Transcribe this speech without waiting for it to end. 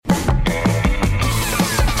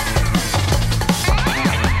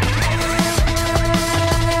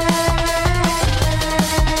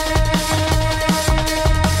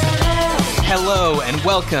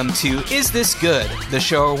welcome to Is This Good? The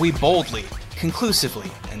show where we boldly,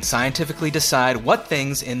 conclusively, and scientifically decide what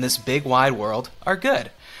things in this big wide world are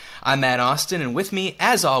good. I'm Matt Austin, and with me,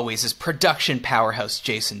 as always, is production powerhouse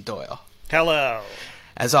Jason Doyle. Hello.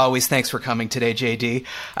 As always, thanks for coming today, JD.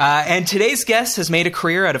 And today's guest has made a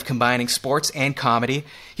career out of combining sports and comedy.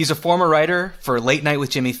 He's a former writer for Late Night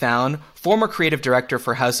with Jimmy Fallon, former creative director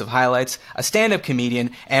for House of Highlights, a stand-up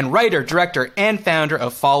comedian, and writer, director, and founder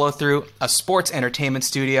of Follow Through, a sports entertainment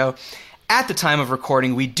studio. At the time of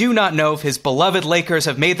recording, we do not know if his beloved Lakers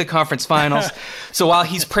have made the conference finals. So while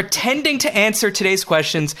he's pretending to answer today's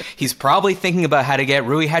questions, he's probably thinking about how to get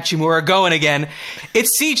Rui Hachimura going again.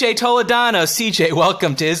 It's CJ Toledano. CJ,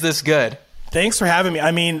 welcome to Is This Good? Thanks for having me.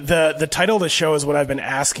 I mean, the title of the show is what I've been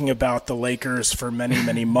asking about the Lakers for many,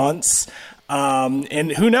 many months.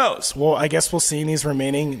 And who knows? Well, I guess we'll see in these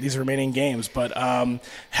remaining games. But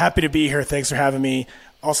happy to be here. Thanks for having me.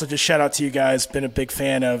 Also, just shout out to you guys. Been a big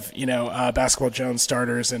fan of, Basketball Jones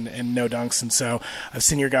starters and no dunks. And so I've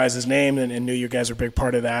seen your guys' name and knew you guys were a big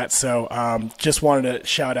part of that. So just wanted to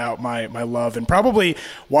shout out my love and probably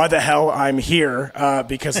why the hell I'm here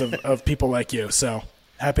because of people like you. So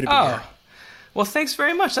happy to be here. Well, thanks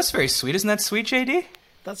very much. That's very sweet. Isn't that sweet, JD?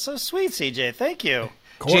 That's so sweet, CJ. Thank you.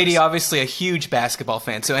 JD, obviously a huge basketball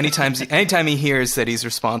fan. So anytime he hears that he's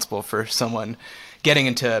responsible for someone getting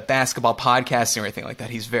into basketball podcasting or anything like that,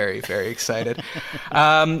 he's very, very excited.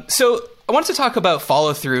 So I wanted to talk about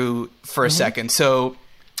Follow Through for a second. So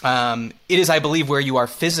it is, I believe, where you are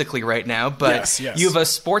physically right now, but yes. You have a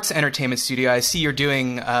sports entertainment studio. I see you're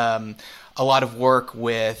doing a lot of work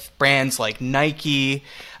with brands like Nike.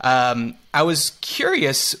 I was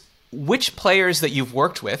curious which players that you've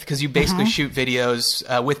worked with, because you basically shoot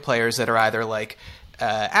videos with players that are either like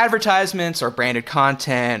advertisements or branded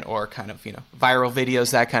content or kind of, viral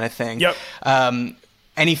videos, that kind of thing. Yep.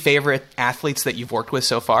 Any favorite athletes that you've worked with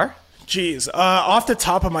so far? Geez, off the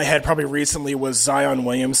top of my head, probably recently was Zion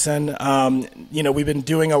Williamson. We've been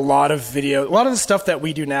doing a lot of the stuff that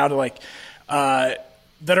we do now to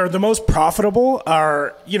that are the most profitable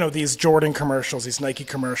are, these Jordan commercials, these Nike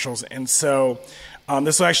commercials. And so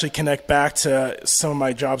this will actually connect back to some of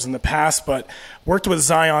my jobs in the past, but worked with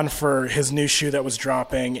Zion for his new shoe that was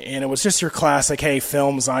dropping. And it was just your classic, hey,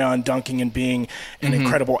 film Zion dunking and being an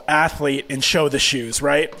incredible athlete and show the shoes,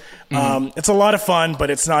 right? It's a lot of fun,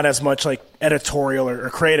 but it's not as much like editorial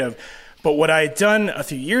or creative. But what I had done a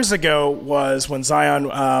few years ago was when Zion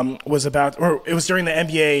was it was during the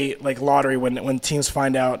NBA lottery when teams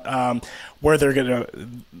find out where they're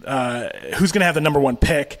who's gonna have the number one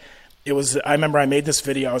pick. I remember I made this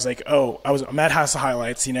video. I was like, I'm at House of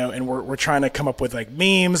Highlights, and we're trying to come up with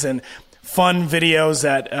memes and fun videos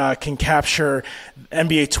that can capture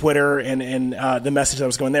NBA Twitter and the message that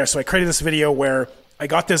was going there. So I created this video where I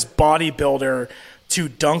got this bodybuilder to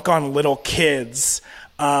dunk on little kids.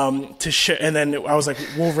 And then I was like,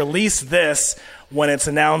 we'll release this when it's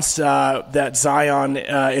announced that Zion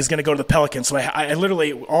is going to go to the Pelicans. So I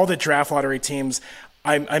literally, all the draft lottery teams,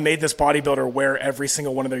 I made this bodybuilder wear every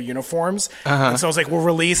single one of their uniforms. And so I was like, we'll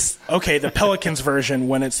release, the Pelicans version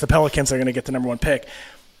when it's the Pelicans that are going to get the number one pick.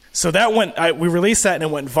 So we released that and it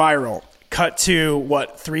went viral. Cut to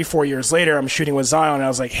 3-4 years later, I'm shooting with Zion. And I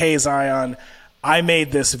was like, hey, Zion, I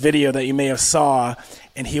made this video that you may have saw.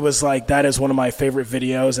 And he was like, that is one of my favorite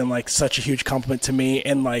videos and such a huge compliment to me.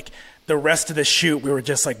 And the rest of the shoot, we were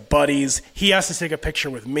just buddies. He asked to take a picture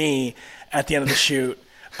with me at the end of the shoot,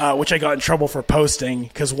 which I got in trouble for posting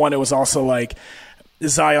because it was also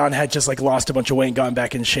Zion had just lost a bunch of weight and gotten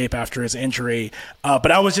back in shape after his injury.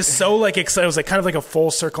 But I was just so excited. It was kind of a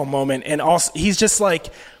full circle moment. And also he's just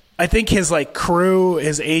I think his crew,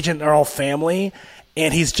 his agent are all family.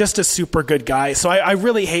 And he's just a super good guy. So I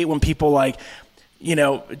really hate when people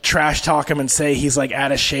trash talk him and say he's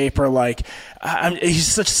out of shape or he's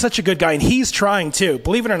such a good guy, and he's trying too.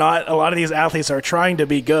 Believe it or not, a lot of these athletes are trying to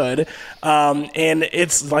be good, and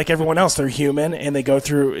it's like everyone else. They're human and they go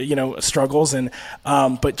through struggles, and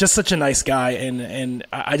but just such a nice guy, and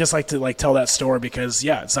I just like to tell that story because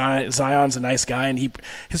Zion's a nice guy, and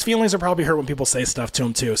his feelings are probably hurt when people say stuff to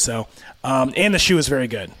him too. So and the shoe is very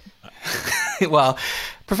good. Well,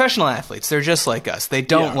 professional athletes, they're just like us. They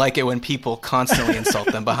don't like it when people constantly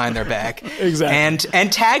insult them behind their back. Exactly.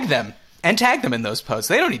 And tag them. And tag them in those posts.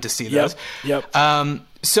 They don't need to see those. Yep.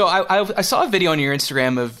 So I saw a video on your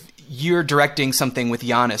Instagram of you're directing something with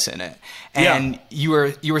Giannis in it. And you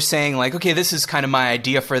were saying okay, this is kind of my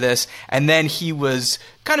idea for this. And then he was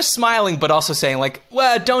kind of smiling, but also saying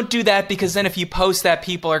well, don't do that because then if you post that,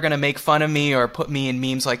 people are going to make fun of me or put me in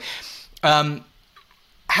memes.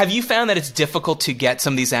 Have you found that it's difficult to get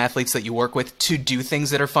some of these athletes that you work with to do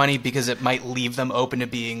things that are funny because it might leave them open to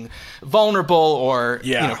being vulnerable or,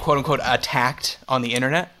 quote unquote, attacked on the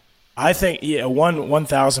internet? I think,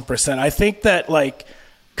 1,000%. I think that like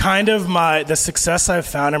kind of the success I've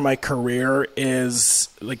found in my career is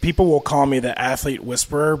like people will call me the athlete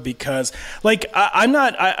whisperer because like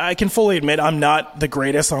I can fully admit I'm not the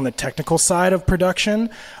greatest on the technical side of production.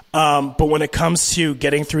 But when it comes to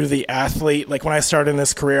getting through the athlete, like when I started in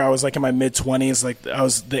this career, I was like in my mid-20s, like I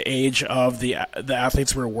was the age of the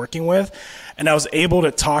athletes we were working with, and I was able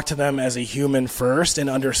to talk to them as a human first and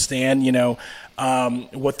understand,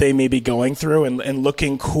 what they may be going through and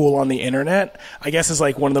looking cool on the internet, I guess is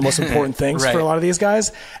like one of the most important things right. for a lot of these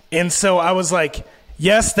guys. And so I was like,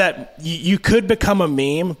 yes, that you could become a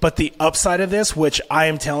meme, but the upside of this, which I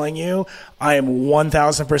am telling you, I am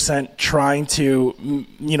 1,000% trying to,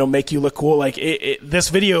 make you look cool. Like this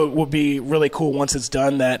video will be really cool once it's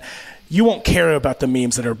done. That you won't care about the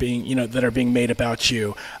memes that are being made about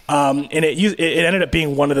you. And it ended up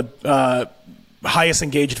being one of the highest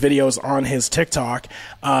engaged videos on his TikTok,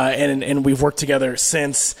 and we've worked together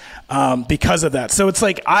since because of that. So it's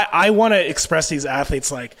like I want to express these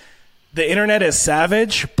athletes like, the internet is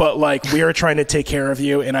savage, but like we are trying to take care of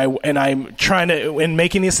you, and I'm trying to, in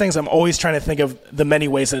making these things, I'm always trying to think of the many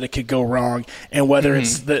ways that it could go wrong, and whether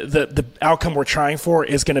it's the outcome we're trying for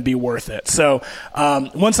is going to be worth it. So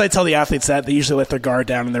once I tell the athletes that, they usually let their guard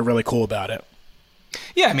down, and they're really cool about it.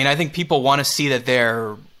 Yeah, I mean, I think people want to see that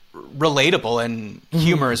they're relatable, and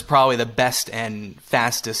humor is probably the best and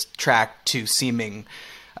fastest track to seeming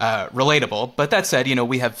relatable. But that said,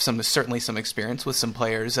 we have certainly some experience with some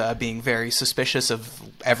players being very suspicious of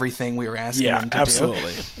everything we were asking them to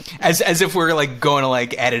absolutely. do. As if we're like going to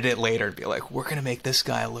like edit it later and be like, we're going to make this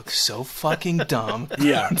guy look so fucking dumb.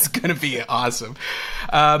 Yeah. It's going to be awesome.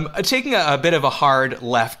 Taking a bit of a hard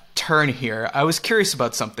left turn here, I was curious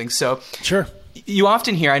about something. So sure. You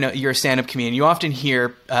often hear, I know you're a stand-up comedian, you often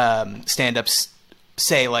hear stand-ups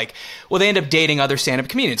say like, well, they end up dating other stand-up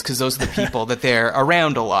comedians because those are the people that they're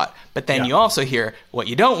around a lot. But then you also hear what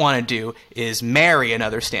you don't want to do is marry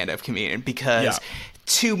another stand-up comedian because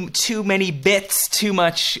too many bits, too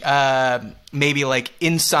much maybe like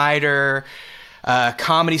insider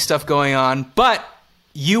comedy stuff going on. But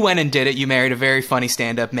you went and did it. You married a very funny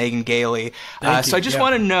stand-up, Megan Gailey. So I just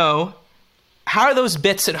want to know, how are those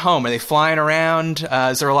bits at home? Are they flying around?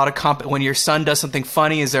 Is there a lot of when your son does something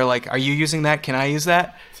funny? Is there like, are you using that? Can I use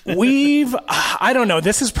that? I don't know.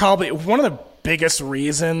 This is probably one of the biggest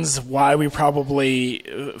reasons why we probably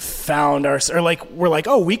found we're like,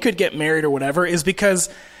 oh, we could get married or whatever, is because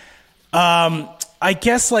I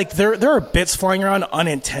guess like there are bits flying around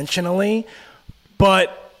unintentionally,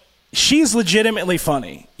 but she's legitimately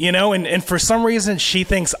funny, and for some reason she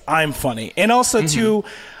thinks I'm funny. And also too,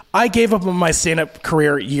 I gave up on my stand-up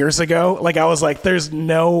career years ago. Like I was like, there's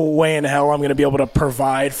no way in hell I'm going to be able to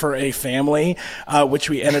provide for a family, which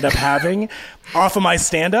we ended up having off of my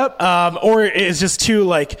stand-up. Or it's just too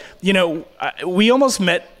like, we almost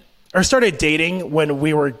met or started dating when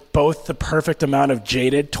we were both the perfect amount of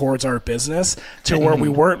jaded towards our business to where we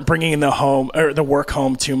weren't bringing the work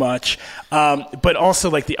home too much. But also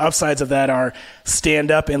like the upsides of that are stand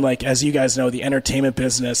up and like, as you guys know, the entertainment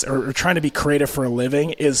business or trying to be creative for a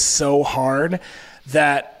living is so hard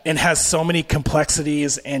that and has so many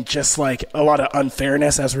complexities and just like a lot of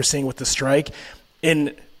unfairness as we're seeing with the strike.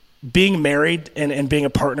 In being married and being a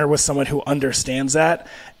partner with someone who understands that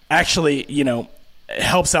actually,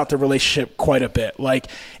 helps out the relationship quite a bit. Like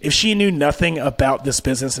if she knew nothing about this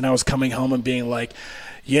business and I was coming home and being like,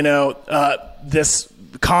 this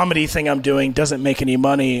comedy thing I'm doing doesn't make any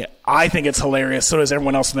money. I think it's hilarious. So does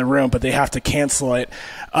everyone else in the room, but they have to cancel it.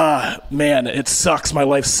 Man, it sucks. My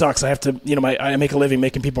life sucks. I have to, I make a living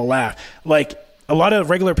making people laugh. Like a lot of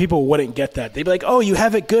regular people wouldn't get that. They'd be like, oh, you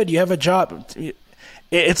have it good. You have a job.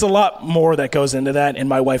 It's a lot more that goes into that, and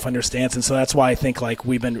my wife understands, and so that's why I think like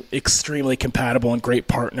we've been extremely compatible and great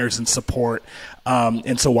partners and support,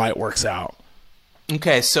 and so why it works out.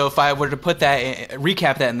 Okay, so if I were to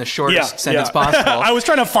recap that in the shortest sentence possible. I was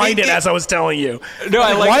trying to find it as I was telling you. No,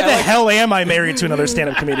 why the hell am I married to another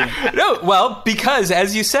stand-up comedian? No, well, because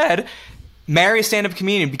as you said, marry a stand-up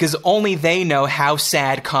comedian because only they know how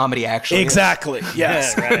sad comedy actually is. Yes.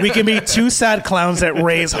 Yeah, right. We can be two sad clowns that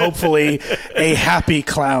raise hopefully a happy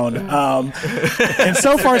clown. And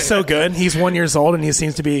so far so good. He's 1 year old and he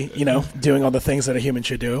seems to be, doing all the things that a human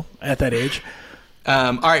should do at that age.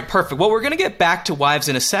 All right, perfect. Well, we're going to get back to wives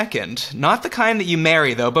in a second. Not the kind that you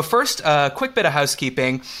marry, though. But first, a quick bit of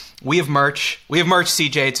housekeeping. We have merch.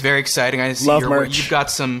 CJ. It's very exciting. I see Love merch. You've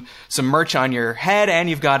got some merch on your head, and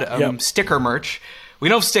you've got sticker merch, We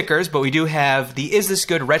don't have stickers, but we do have the Is This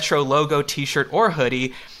Good retro logo t-shirt or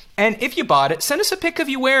hoodie. And if you bought it, send us a pic of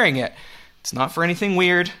you wearing it. It's not for anything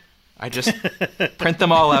weird. I just print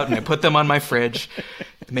them all out and I put them on my fridge.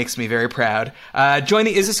 It makes me very proud. Join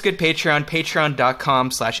the Is This Good Patreon,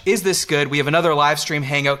 patreon.com/isthisgood. We have another live stream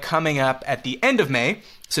hangout coming up at the end of May,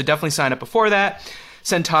 so definitely sign up before that.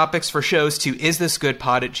 Send topics for shows to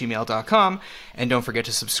isthisgoodpod@gmail.com. And don't forget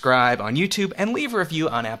to subscribe on YouTube and leave a review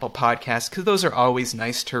on Apple Podcasts, because those are always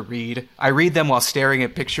nice to read. I read them while staring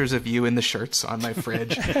at pictures of you in the shirts on my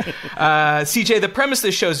fridge. CJ, the premise of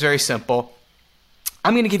this show is very simple.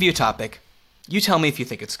 I'm going to give you a topic. You tell me if you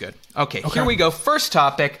think it's good. Okay, here we go. First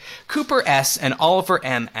topic. Cooper S. and Oliver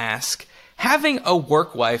M. ask, having a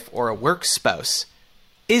work wife or a work spouse,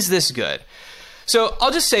 is this good? So I'll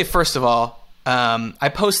just say, first of all, I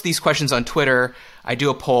post these questions on Twitter. I do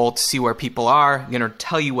a poll to see where people are. I'm going to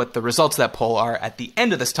tell you what the results of that poll are at the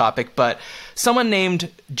end of this topic. But someone named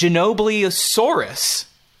Genobliosaurus,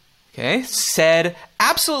 said,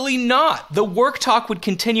 absolutely not. The work talk would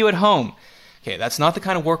continue at home. Okay, that's not the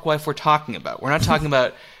kind of work wife we're talking about. We're not talking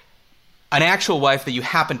about an actual wife that you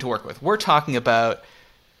happen to work with. We're talking about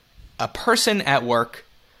a person at work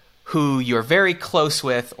who you're very close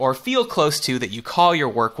with or feel close to that you call your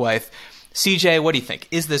work wife. CJ, what do you think?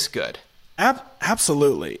 Is this good?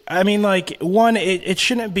 Absolutely. I mean, like, one, it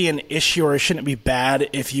shouldn't be an issue or it shouldn't be bad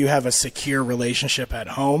if you have a secure relationship at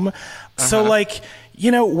home. So, like,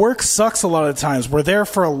 work sucks a lot of times. We're there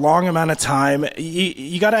for a long amount of time.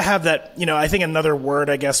 You got to have that, I think another word,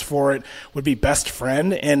 I guess, for it would be best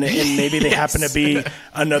friend. And maybe they happen to be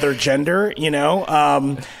another gender,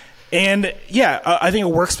 And yeah, I think a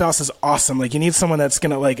work spouse is awesome. Like, you need someone that's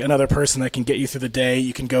going to, like, another person that can get you through the day,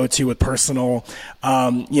 you can go to with personal,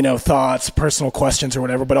 thoughts, personal questions or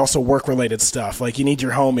whatever, but also work related stuff. Like, you need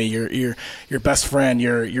your homie, your best friend,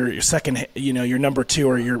 your second, your number two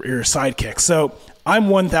or your sidekick. So I'm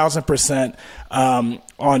 1000%,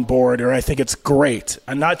 on board, or I think it's great.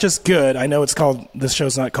 And not just good. I know this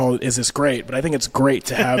show's not called Is This Great, but I think it's great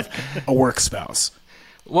to have a work spouse.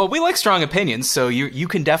 Well, we like strong opinions, so you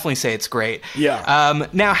can definitely say it's great. Yeah.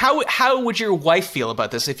 Now, how would your wife feel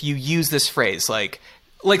about this if you use this phrase? Like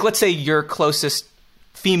let's say your closest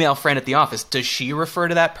female friend at the office. Does she refer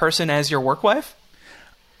to that person as your work wife?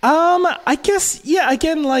 I guess, yeah.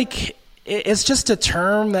 Again, like, it's just a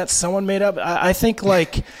term that someone made up. I think,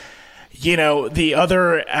 like, the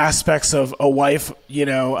other aspects of a wife,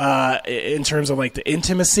 in terms of, like, the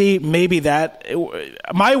intimacy, maybe that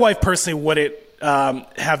my wife personally wouldn't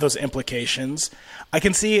have those implications. I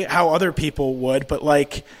can see how other people would, but,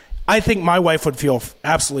 like, I think my wife would feel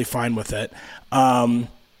absolutely fine with it.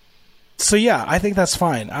 So yeah, I think that's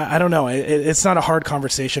fine. I don't know. It's not a hard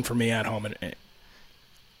conversation for me at home. Okay,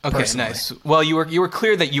 personally. Nice. Well, you were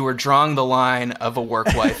clear that you were drawing the line of a work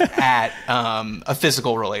wife at a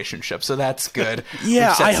physical relationship, so that's good.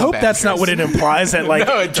 Yeah, I hope that's not what it implies. That, like,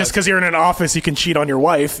 no, just because you're in an office, you can cheat on your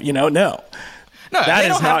wife. No. No, that they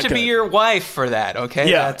don't have to good. be your wife for that,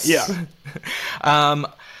 okay? Yeah, yeah. I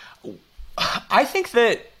think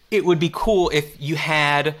that it would be cool if you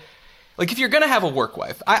had, like, if you're going to have a work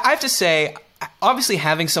wife, I have to say, obviously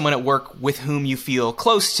having someone at work with whom you feel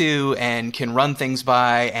close to and can run things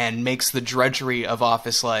by and makes the drudgery of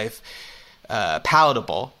office life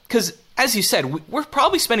palatable. Because, as you said, we're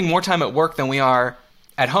probably spending more time at work than we are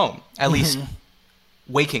at home, at least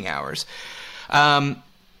waking hours.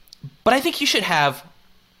 But I think you should have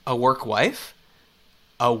a work wife,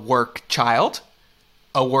 a work child,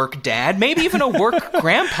 a work dad, maybe even a work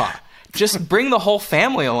grandpa. Just bring the whole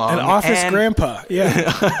family along. An office grandpa,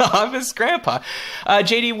 yeah. Office grandpa.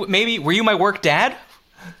 JD, maybe, were you my work dad?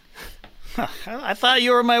 I thought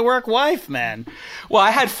you were my work wife, man. Well,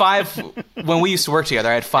 I had 5, when we used to work together,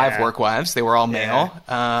 I had 5 work wives. They were all male.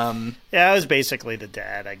 Yeah, I was basically the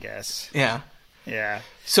dad, I guess. Yeah. Yeah.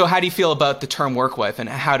 So how do you feel about the term work wife, and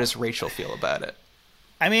how does Rachel feel about it?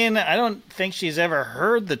 I mean, I don't think she's ever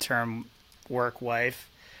heard the term work wife.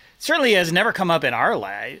 Certainly has never come up in our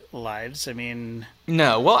lives. I mean...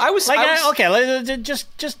 No, well, okay,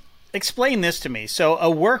 just explain this to me. So a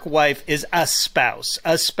work wife is a spouse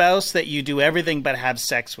that you do everything but have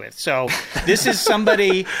sex with. So this is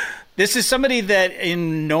somebody that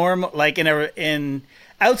in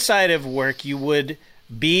outside of work you would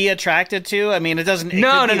be attracted to. I mean, it doesn't.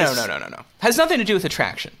 No. Has nothing to do with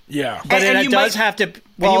attraction. Yeah, but it does have to.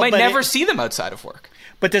 Well, you might never see them outside of work.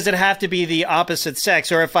 But does it have to be the opposite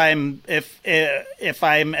sex, or if I'm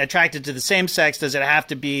attracted to the same sex, does it have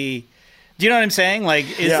to be? Do you know what I'm saying? Like,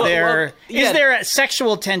 is there a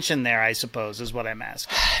sexual tension there? I suppose is what I'm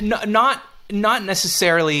asking. No, not not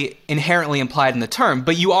necessarily inherently implied in the term,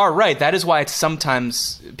 but you are right. That is why it's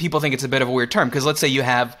sometimes people think it's a bit of a weird term, because let's say you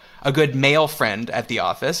have a good male friend at the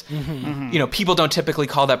office. You know, people don't typically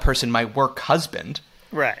call that person my work husband.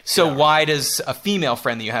 Right. So why does a female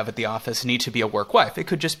friend that you have at the office need to be a work wife? It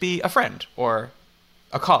could just be a friend or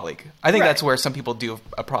a colleague. I think that's where some people do have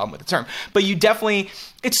a problem with the term. But you definitely,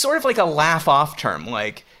 it's sort of like a laugh-off term,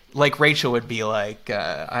 like Rachel would be like,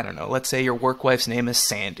 I don't know, let's say your work wife's name is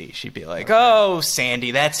Sandy. She'd be like, oh,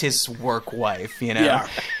 Sandy, that's his work wife, you know? Yeah.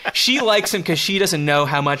 She likes him because she doesn't know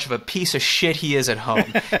how much of a piece of shit he is at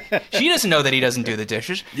home. She doesn't know that he doesn't do the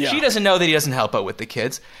dishes. Yeah. She doesn't know that he doesn't help out with the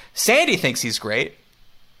kids. Sandy thinks he's great,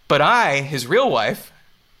 but his real wife,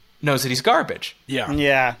 knows that he's garbage. Yeah.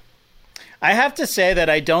 Yeah. I have to say that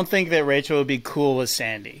I don't think that Rachel would be cool with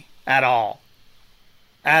Sandy at all.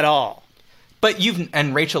 At all. But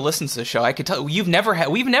and Rachel listens to the show. I could tell we've never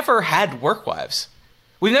had work wives.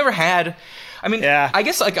 We've never had. I mean, I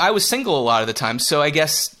guess like I was single a lot of the time, so I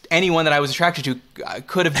guess anyone that I was attracted to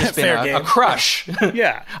could have just been a crush.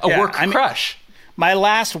 Yeah, a work crush. My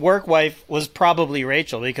last work wife was probably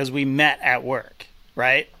Rachel because we met at work,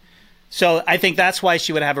 right? So I think that's why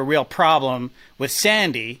she would have a real problem with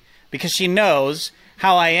Sandy, because she knows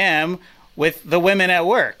how I am with the women at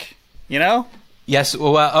work. You know? Yes,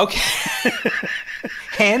 well, okay.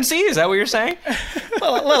 Handsy, is that what you're saying?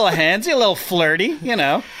 A little handsy, a little flirty, you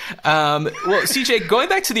know. Well, CJ, going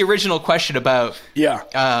back to the original question about... Yeah.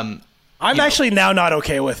 I'm actually now not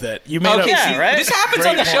okay with it. You made right? This happens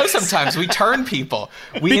on the show sometimes. We turn people.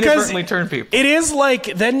 We inadvertently turn people. It is like,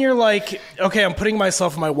 then you're like, okay, I'm putting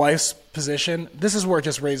myself in my wife's position. This is where it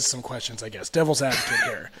just raises some questions, I guess. Devil's advocate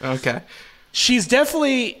here. Okay. She's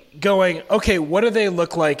definitely going, okay, what do they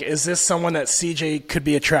look like? Is this someone that CJ could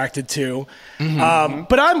be attracted to?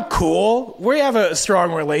 But I'm cool. We have a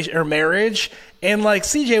strong relation or marriage, and like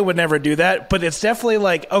CJ would never do that. But it's definitely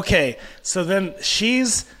like, okay, so then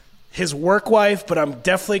she's his work wife, but I'm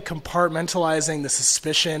definitely compartmentalizing the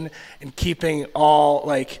suspicion and keeping all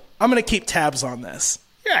like, I'm going to keep tabs on this.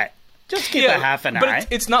 Yeah. Just keep a half an eye. But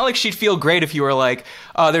it's not like she'd feel great if you were like,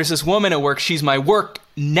 oh, there's this woman at work. She's my work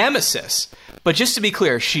nemesis. But just to be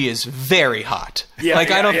clear, she is very hot.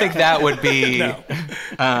 I don't think that would be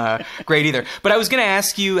great either. But I was going to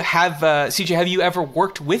ask you, CJ, have you ever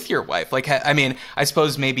worked with your wife? Like, I mean, I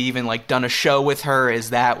suppose maybe even like done a show with her.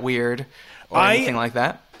 Is that weird or anything like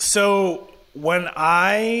that? So when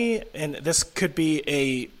and this could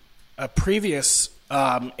be a previous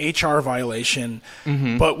HR violation,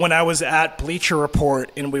 but when I was at Bleacher Report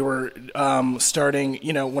and we were starting,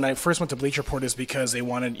 when I first went to Bleacher Report is because they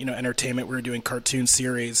wanted, entertainment. We were doing cartoon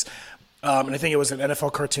series, and I think it was an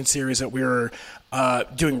NFL cartoon series that we were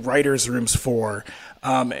doing writers' rooms for.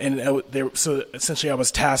 So essentially I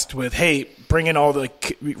was tasked with, hey, bring in all the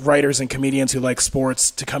writers and comedians who like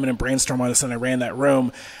sports to come in and brainstorm on this, and I ran that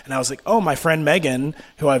room. And I was like, oh, my friend Megan,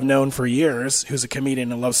 who I've known for years, who's a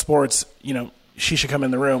comedian and loves sports, she should come in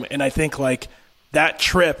the room. And I think like that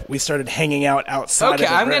trip, we started hanging out outside of the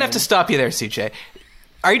room. I'm going to have to stop you there, CJ.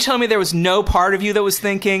 Are you telling me there was no part of you that was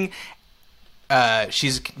thinking,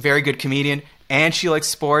 she's a very good comedian and she likes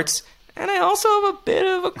sports, and I also have a bit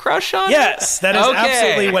of a crush on her? Yes, that is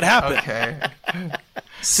absolutely what happened. Okay.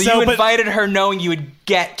 So you invited her knowing you would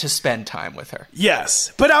get to spend time with her.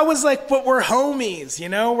 Yes. But I was like, but we're homies,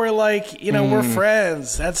 We're like, we're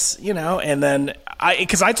friends. That's, and then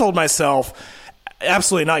because I told myself,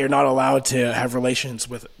 absolutely not. You're not allowed to have relations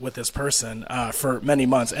with this person for many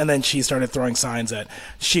months. And then she started throwing signs that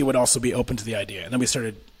she would also be open to the idea. And then we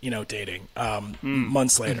started, dating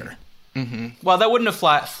months later. Mm-hmm. Well, that wouldn't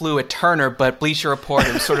have flew at Turner, but Bleacher Report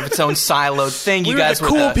was sort of its own siloed thing. You guys were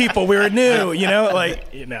cool people. We were new,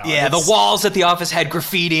 Yeah, the walls at the office had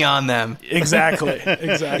graffiti on them. Exactly.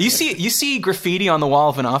 You see graffiti on the wall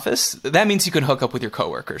of an office? That means you can hook up with your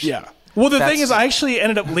coworkers. Yeah. Well, the thing is, I actually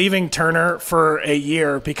ended up leaving Turner for a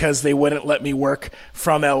year because they wouldn't let me work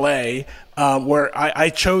from LA, where I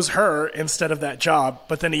chose her instead of that job.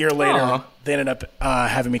 But then a year later, they ended up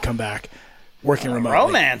having me come back. Working remotely.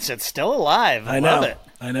 Romance, it's still alive. I love it.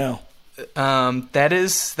 I know.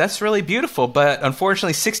 That's really beautiful, but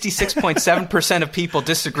unfortunately 66.7% of people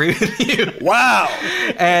disagree with you. Wow.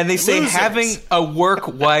 And they say having a work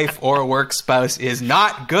wife or a work spouse is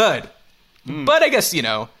not good. But I guess,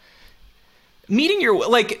 meeting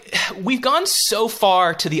we've gone so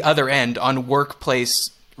far to the other end on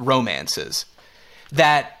workplace romances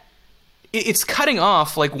that it's cutting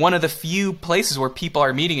off like one of the few places where people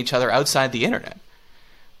are meeting each other outside the internet.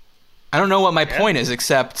 I don't know what my point is,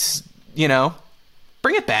 except,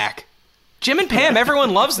 bring it back. Jim and Pam,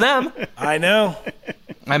 everyone loves them. I know.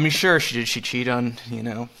 I'm sure. Did she cheat on,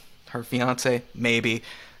 her fiance? Maybe.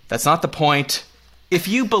 That's not the point. If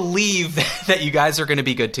you believe that you guys are going to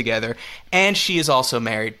be good together, and she is also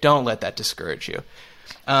married, don't let that discourage you.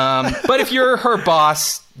 But if you're her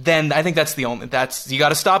boss, then I think that's you got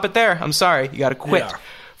to stop it there. I'm sorry. You got to quit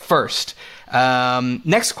first.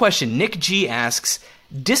 Next question. Nick G asks,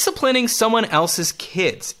 disciplining someone else's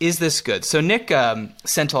kids, is this good? So Nick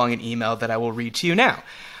sent along an email that I will read to you now.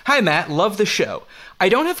 Hi, Matt. Love the show. I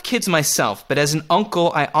don't have kids myself, but as an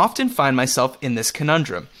uncle, I often find myself in this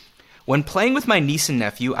conundrum. When playing with my niece and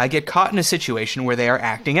nephew, I get caught in a situation where they are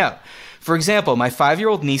acting out. For example, my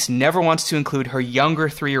 5-year-old niece never wants to include her younger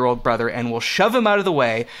 3-year-old brother and will shove him out of the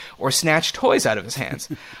way or snatch toys out of his hands.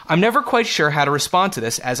 I'm never quite sure how to respond to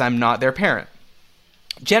this as I'm not their parent.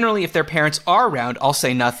 Generally, if their parents are around, I'll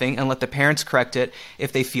say nothing and let the parents correct it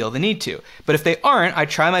if they feel the need to. But if they aren't, I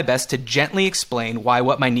try my best to gently explain why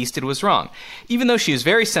what my niece did was wrong, even though she is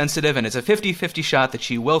very sensitive and it's a 50-50 shot that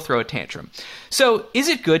she will throw a tantrum. So, is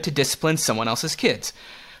it good to discipline someone else's kids?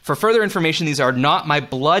 For further information, these are not my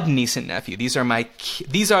blood niece and nephew. These are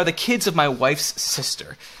the kids of my wife's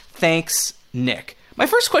sister. Thanks, Nick. My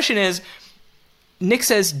first question is, Nick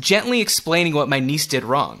says, gently explaining what my niece did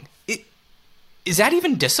wrong. Is that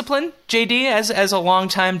even discipline, JD, as a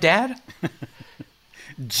longtime dad?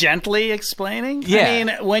 Gently explaining? Yeah. I mean,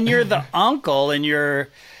 when you're the uncle and you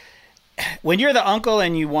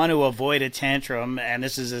want to avoid a tantrum, and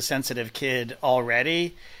this is a sensitive kid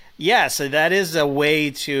already, yes, that is a way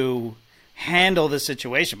to handle the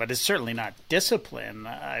situation, but it's certainly not discipline,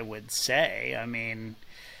 I would say. I mean,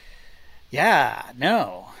 yeah,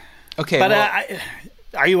 no. Okay, but well,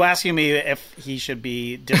 are you asking me if he should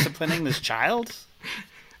be disciplining this child?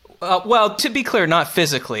 Well, to be clear, not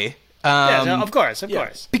physically. Yeah, of course.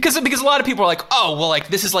 Because a lot of people are like, oh, well, like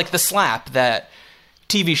this is like the slap, that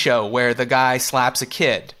TV show where the guy slaps a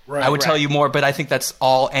kid. Right, I would tell you more, but I think that's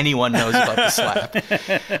all anyone knows about the slap.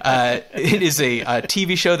 It is a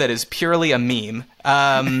TV show that is purely a meme.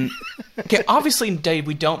 Okay, obviously, Dave,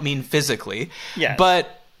 we don't mean physically. Yes.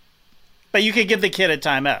 But you could give the kid a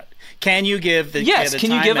timeout. Can you give the yes, kid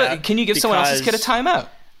a timeout? Can you give someone else's kid a timeout?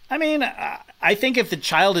 I mean, I think if the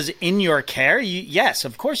child is in your care, yes,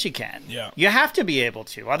 of course you can. Yeah. You have to be able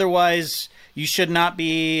to. Otherwise, you should not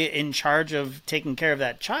be in charge of taking care of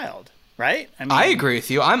that child, right? I agree with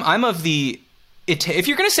you. I'm of the if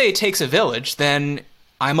you're going to say it takes a village, then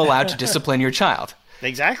I'm allowed to discipline your child.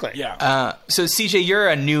 Exactly. Yeah. So CJ, you're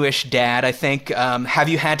a newish dad, I think. Have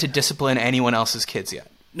you had to discipline anyone else's kids yet?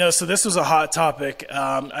 No, so this was a hot topic.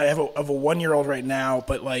 I have a 1-year-old right now,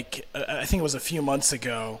 but like I think it was a few months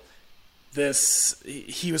ago.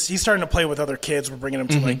 He's starting to play with other kids. We're bringing him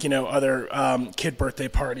to other kid birthday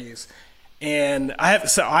parties, and I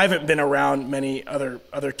haven't been around many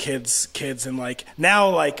other kids, and like now,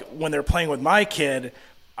 like when they're playing with my kid,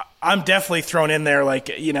 I'm definitely thrown in there. Like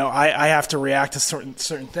I have to react to certain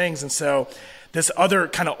things, and so this other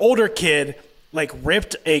kind of older kid like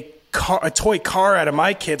ripped a toy car out of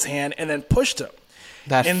my kid's hand and then pushed him.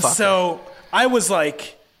 So I was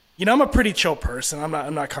like, I'm a pretty chill person. I'm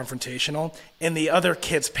not confrontational. And the other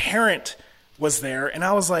kid's parent was there, and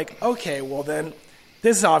I was like, okay, well then,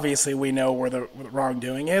 this is obviously we know where the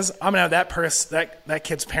wrongdoing is. I'm gonna have that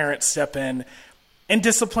kid's parent step in and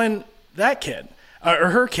discipline that kid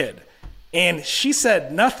or her kid. And she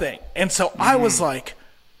said nothing, and so I was like,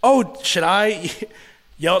 oh, should I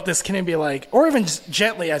yell at this kid and be like, or even just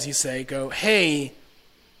gently, as you say, go, hey,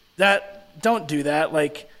 don't do that.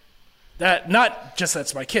 Like that, not just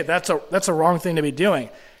that's my kid. That's a wrong thing to be doing.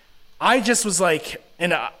 I just was like,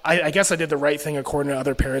 and I guess I did the right thing according to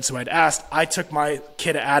other parents who I'd asked. I took my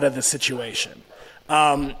kid out of the situation.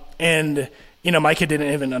 And my kid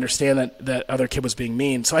didn't even understand that other kid was being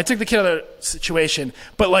mean. So I took the kid out of the situation.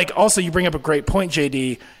 But like, also you bring up a great point,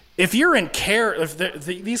 JD. If you're in care, if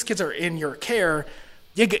these kids are in your care,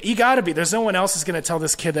 you got to be. There's no one else is going to tell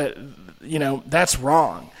this kid that, that's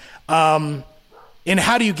wrong. And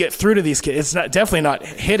how do you get through to these kids? It's definitely not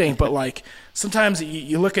hitting, but like sometimes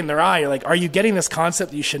you look in their eye, you're like, are you getting this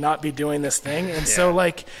concept that you should not be doing this thing? And so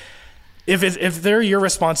like, if they're your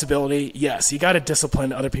responsibility, yes, you got to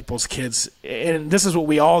discipline other people's kids. And this is what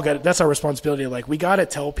we all got. That's our responsibility. Like we got to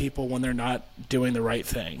tell people when they're not doing the right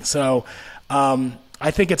thing. So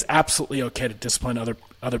I think it's absolutely okay to discipline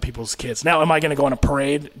other people's kids. Now, am I going to go on a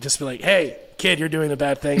parade, just be like, hey, kid, you're doing the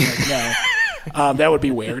bad thing? Like, no, that would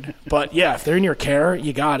be weird. But yeah, if they're in your care,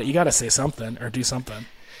 you got to say something or do something.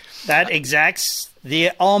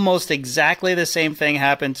 Almost exactly the same thing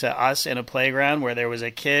happened to us in a playground where there was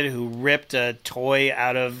a kid who ripped a toy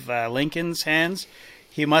out of Lincoln's hands.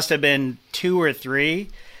 He must have been 2 or 3,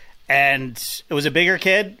 and it was a bigger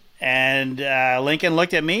kid. And Lincoln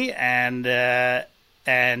looked at me, and it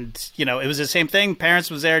was the same thing.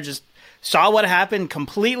 Parents was there, just saw what happened,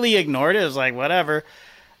 completely ignored it. It was like, whatever.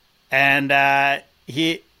 And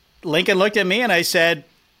Lincoln looked at me, and I said,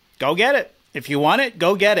 go get it. If you want it,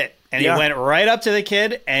 go get it. And he went right up to the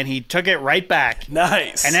kid, and he took it right back.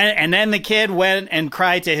 Nice. And then the kid went and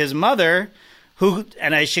cried to his mother,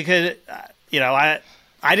 I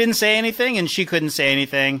didn't say anything, and she couldn't say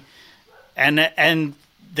anything. And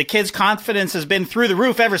the kid's confidence has been through the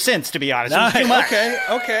roof ever since, to be honest. Nice. It was too much.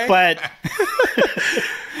 Okay.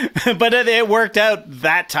 But it worked out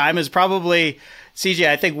that time. Is probably, CJ,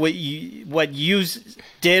 I think what you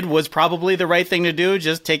did was probably the right thing to do.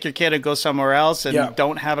 Just take your kid and go somewhere else and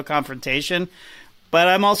don't have a confrontation. But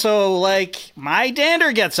I'm also like, my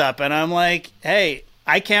dander gets up and I'm like, hey,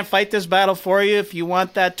 I can't fight this battle for you. If you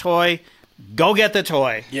want that toy, go get the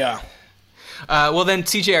toy. Yeah. Well then,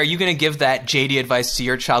 CJ, are you going to give that JD advice to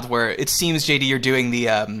your child where it seems, JD, you're doing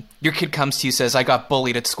the, your kid comes to you, says, I got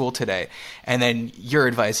bullied at school today. And then your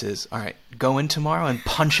advice is, all right, go in tomorrow and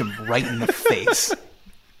punch him right in the face.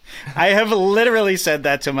 I have literally said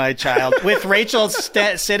that to my child with Rachel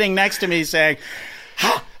sitting next to me saying,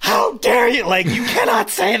 how dare you? Like, you cannot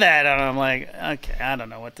say that. And I'm like, okay, I don't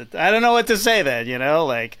know what to say then,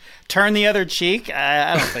 like turn the other cheek.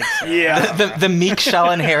 I don't think so. Yeah. The meek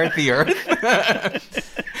shall inherit the earth.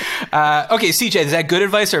 Okay, CJ, is that good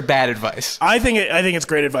advice or bad advice? I think it's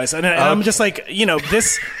great advice. And I'm just like,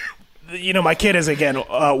 this, my kid is again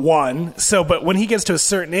 1. So, but when he gets to a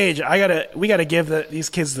certain age, we gotta give these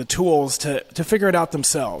kids the tools to figure it out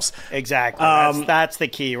themselves. Exactly. That's the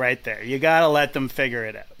key right there. You gotta let them figure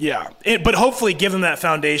it out. Yeah, but hopefully give them that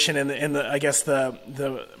foundation and the I guess the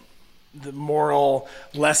moral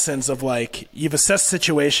lessons of like, you've assessed the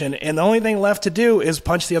situation and the only thing left to do is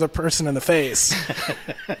punch the other person in the face.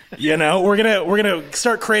 We're gonna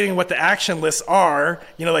start creating what the action lists are,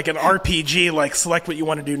 like an RPG, like select what you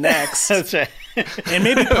want to do next. That's right. And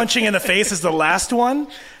maybe punching in the face is the last one.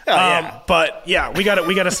 But yeah, we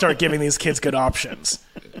gotta start giving these kids good options.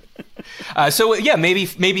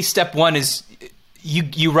 Maybe step 1 is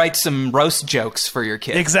you write some roast jokes for your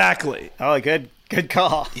kid. Exactly. Oh, good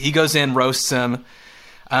call. He goes in, roasts him. It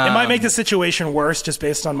might make the situation worse just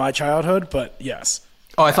based on my childhood, but yes.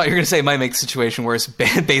 Oh, I thought you were going to say it might make the situation worse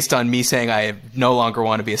based on me saying I no longer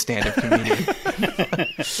want to be a stand-up comedian.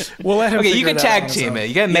 We'll let him okay, figure you can that tag out team on his it. own.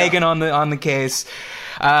 You get Megan on the case.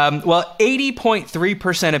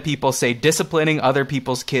 80.3% of people say disciplining other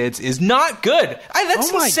people's kids is not good.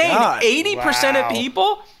 That's insane. God. 80% of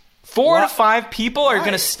people, 4 to 5 people are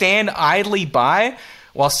going to stand idly by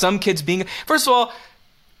while some kids being... First of all,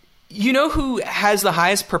 you know who has the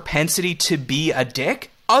highest propensity to be a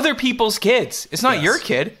dick? Other people's kids. It's not your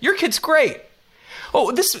kid. Your kid's great.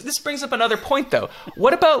 Oh, this brings up another point, though.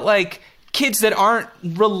 What about, like, kids that aren't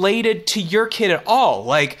related to your kid at all?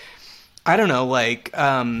 Like, I don't know, like,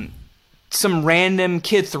 some random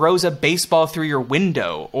kid throws a baseball through your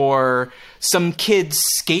window, or some kid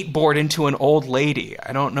skateboard into an old lady.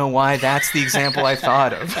 I don't know why that's the example I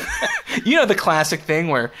thought of. The classic thing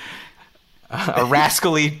where a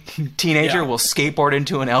rascally teenager will skateboard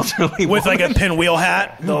into an elderly with woman. like a pinwheel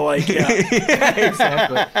hat, yeah,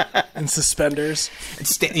 exactly, and suspenders.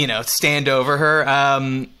 Stand over her.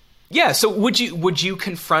 So would you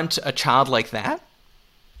confront a child like that?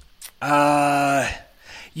 I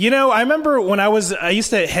remember when I used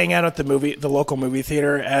to hang out at the local movie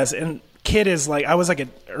theater and kid is like, I was like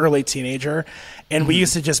an early teenager, and we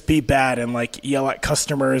used to just be bad and like yell at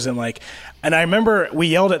customers and I remember we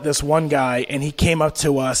yelled at this one guy and he came up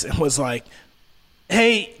to us and was like,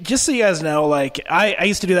 hey, just so you guys know, like I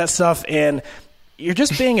used to do that stuff and you're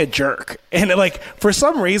just being a jerk. And like, for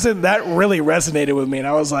some reason that really resonated with me. And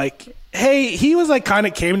I was like, hey, he was like kind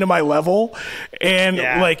of came to my level and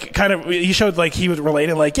like kind of, he showed like he was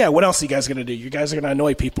relating like, yeah, what else are you guys going to do? You guys are going to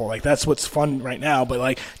annoy people. Like that's what's fun right now. But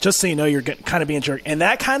like, just so you know, you're kind of being a jerk. And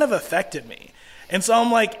that kind of affected me. And so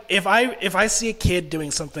I'm like, if I see a kid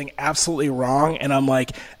doing something absolutely wrong and I'm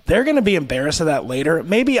like, they're going to be embarrassed of that later,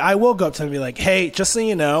 maybe I will go up to them and be like, hey, just so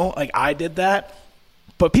you know, like I did that,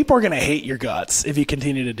 but people are going to hate your guts if you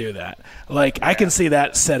continue to do that. Like I can see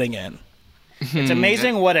that setting in. It's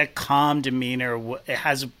amazing what a calm demeanor it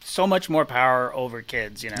has so much more power over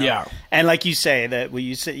kids, Yeah. And like you say that when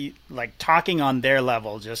you say like talking on their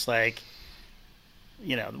level, just like,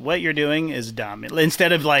 what you're doing is dumb.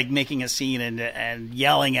 Instead of like making a scene and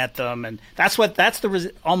yelling at them, and that's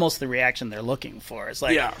almost the reaction they're looking for. It's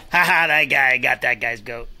like, haha, that guy got that guy's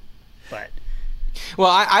goat. But well,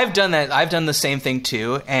 I've done that. I've done the same thing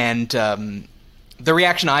too, and the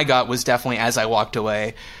reaction I got was definitely as I walked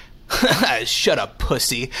away. Shut up,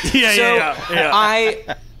 pussy. Yeah.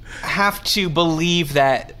 I have to believe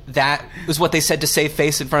that was what they said to save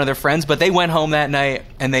face in front of their friends, but they went home that night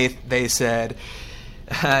and they said,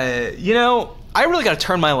 I really got to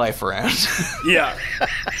turn my life around. Yeah.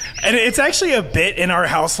 And it's actually a bit in our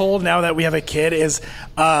household now that we have a kid is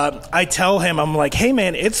I tell him, I'm like, hey,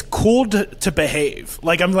 man, it's cool to behave.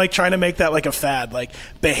 Like, I'm like trying to make that like a fad. Like,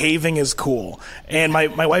 behaving is cool. And my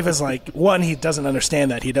wife is like, one, he doesn't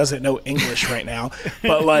understand that. He doesn't know English right now.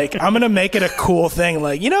 But, like, I'm going to make it a cool thing.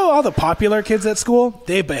 Like, all the popular kids at school,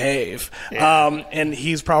 they behave. Yeah. And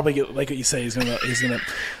he's probably, like what you say, he's gonna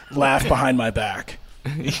laugh behind my back.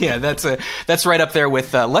 Yeah, that's right up there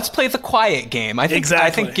with let's play the quiet game. I think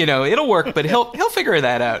it'll work, but he'll figure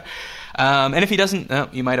that out. And if he doesn't,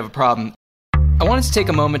 you might have a problem. I wanted to take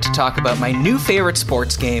a moment to talk about my new favorite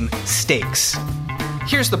sports game, Stakes.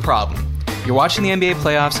 Here's the problem. You're watching the NBA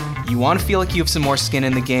playoffs, you want to feel like you have some more skin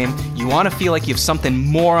in the game, you want to feel like you have something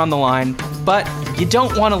more on the line, but you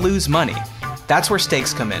don't want to lose money. That's where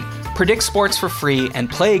Stakes come in. Predict sports for free and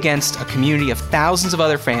play against a community of thousands of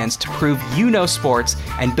other fans to prove you know sports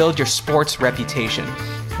and build your sports reputation.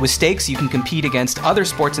 With Stakes, you can compete against other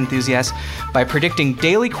sports enthusiasts by predicting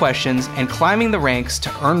daily questions and climbing the ranks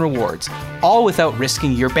to earn rewards, all without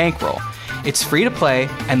risking your bankroll. It's free to play,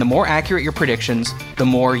 and the more accurate your predictions, the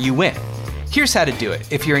more you win. Here's how to do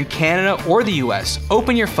it. If you're in Canada or the US,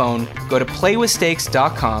 open your phone, go to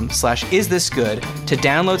playwithstakes.com/isthisgood to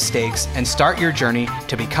download Stakes and start your journey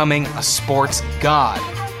to becoming a sports god.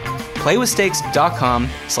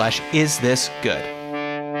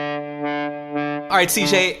 playwithstakes.com/isthisgood. All right,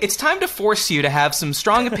 CJ, it's time to force you to have some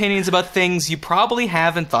strong opinions about things you probably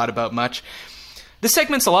haven't thought about much. This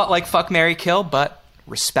segment's a lot like Fuck, Marry, Kill, but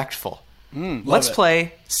respectful. Let's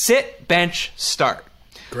play Sit, Bench, Start.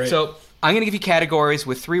 Great. So I'm going to give you categories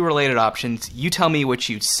with 3 related options. You tell me which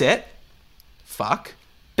you'd sit, fuck,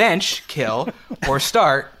 bench, kill, or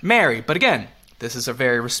start, marry. But again, this is a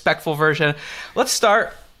very respectful version. Let's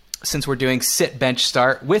start, since we're doing sit, bench,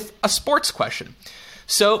 start, with a sports question.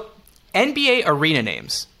 So, NBA arena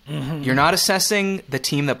names. Mm-hmm. You're not assessing the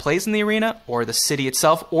team that plays in the arena or the city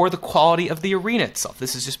itself or the quality of the arena itself.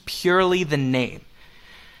 This is just purely the name.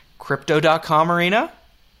 Crypto.com Arena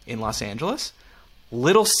in Los Angeles,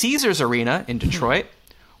 Little Caesars Arena in Detroit,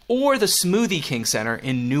 or the Smoothie King Center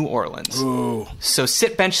in New Orleans. Ooh. So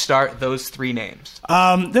sit, bench, start, those 3 names.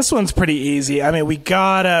 This one's pretty easy. I mean, we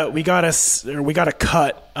gotta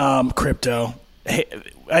cut crypto.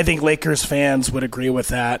 I think Lakers fans would agree with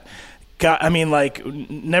that.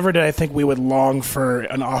 Never did I think we would long for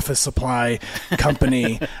an office supply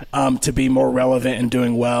company to be more relevant and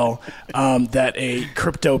doing well, that a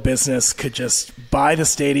crypto business could just buy the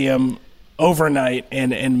stadium overnight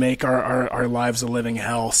and make our lives a living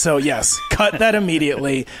hell. So, yes, cut that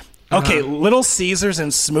immediately. Okay, Little Caesars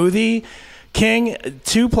and Smoothie King,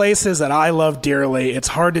 2 places that I love dearly. It's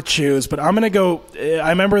hard to choose, but I'm going to go. I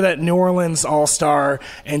remember that New Orleans All-Star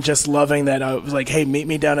and just loving that. I was like, hey, meet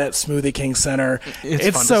me down at Smoothie King Center.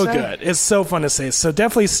 It's so good. It's so fun to say. So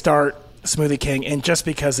definitely start Smoothie King, and just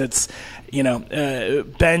because it's,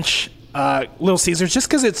 bench Little Caesars, just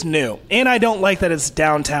because it's new. And I don't like that it's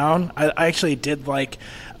downtown. I actually did like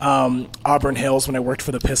Auburn Hills when I worked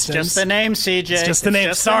for the Pistons. Just the name, CJ. It's just the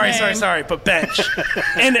name. Sorry. But bench.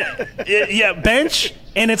 And bench.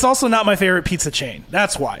 And it's also not my favorite pizza chain.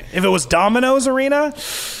 That's why. If it was Domino's Arena,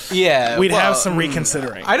 we'd have some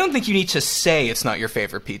reconsidering. I don't think you need to say it's not your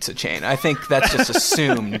favorite pizza chain. I think that's just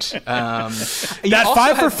assumed. That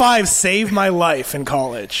 5 for 5 saved my life in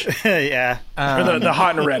college. Yeah. Or the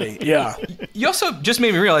hot and ready. Yeah. You also just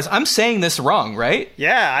made me realize I'm saying this wrong, right?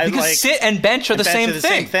 Yeah. Because sit and bench are the same thing.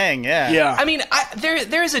 Same thing, yeah. Yeah. I mean,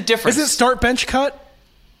 there is a difference. Is it start, bench, cut?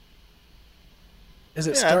 Is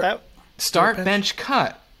it Start, bench,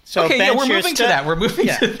 cut. So okay, we're moving to that. We're moving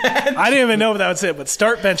to that. I didn't even know if that was it, but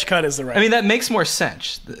start, bench, cut is the right. I mean, that makes more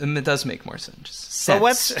sense. And it does make more sense. So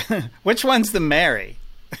which one's the marry?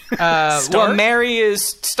 Well, marry is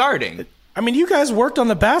starting. I mean, you guys worked on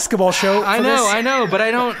the basketball show. I know, but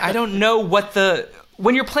I don't know what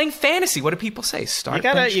when you're playing fantasy, what do people say? Start.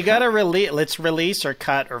 You gotta release. Let's release or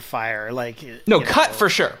cut or fire. Cut for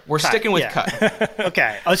sure. We're sticking with cut.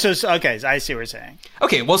 Okay. I see what you're saying.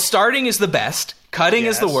 Okay. Well, starting is the best. Cutting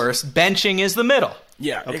is the worst. Benching is the middle.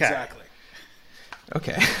 Yeah. Okay. Exactly.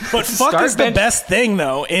 Okay. But fuck is the best thing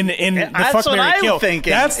though in the fuck, marry, kill.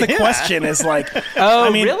 That's the question. Is like,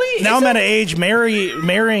 really? Now I'm at an age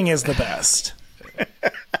marrying is the best.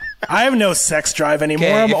 I have no sex drive anymore.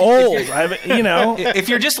 Okay, I'm old. If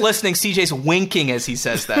you're just listening, CJ's winking as he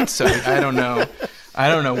says that, so I don't know. I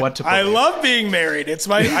don't know what to believe. I love being married.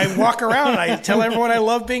 I walk around and I tell everyone I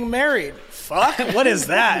love being married. Fuck? What is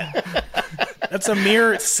that? That's a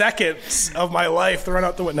mere seconds of my life thrown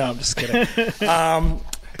out the window. No, I'm just kidding.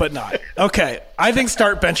 But not. Okay. I think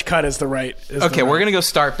start, bench, cut is the right. Okay, we're going to go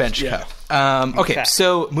start, bench, cut. Okay,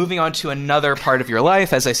 so moving on to another part of your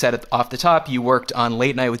life. As I said off the top, you worked on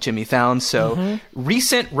Late Night with Jimmy Fallon. So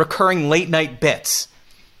recent recurring late night bits.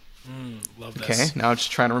 Love this. Okay, now I'm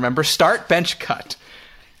just trying to remember. Start, bench, cut.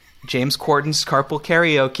 James Corden's Carpool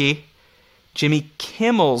Karaoke. Jimmy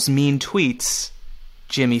Kimmel's Mean Tweets.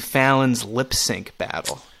 Jimmy Fallon's Lip Sync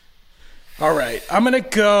Battle. All right, I'm gonna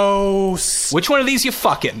go. Which one of these you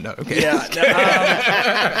fucking? No, okay. Yeah,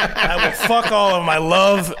 I will fuck all of my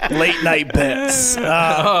love late night bits.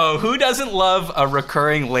 Who doesn't love a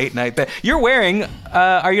recurring late night bit? You're wearing.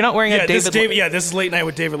 Are you not wearing a David? This is Late Night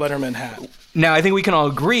with David Letterman hat. Now I think we can all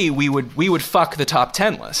agree we would fuck the top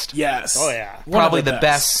 10 list. Yes. Oh yeah. Probably the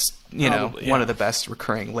best. One of the best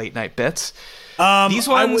recurring late night bits. These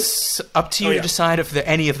ones up to you to decide if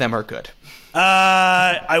any of them are good.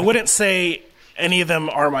 I wouldn't say any of them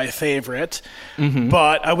are my favorite,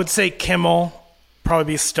 but I would say Kimmel,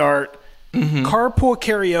 probably start, Carpool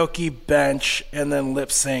Karaoke, bench, and then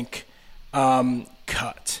Lip Sync,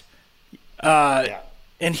 cut.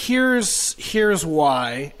 And here's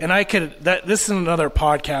why. And this is another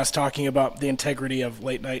podcast talking about the integrity of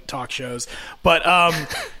late night talk shows, but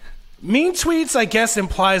Mean Tweets, I guess,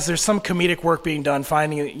 implies there's some comedic work being done,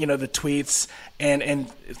 finding the tweets and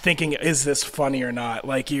thinking, is this funny or not?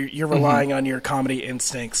 Like you're relying on your comedy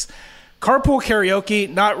instincts. Carpool Karaoke,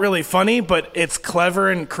 not really funny, but it's clever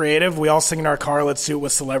and creative. We all sing in our car, let's do it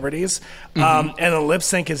with celebrities. And the lip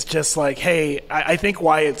sync is just like, hey, I think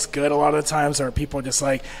why it's good a lot of the times are people just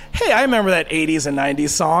like, hey, I remember that 80s and 90s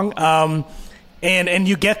song. And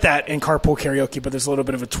you get that in Carpool Karaoke, but there's a little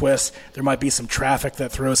bit of a twist. There might be some traffic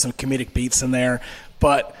that throws some comedic beats in there.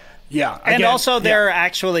 But, yeah. And also they're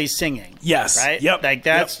actually singing. Yes. Right? Yep. Like,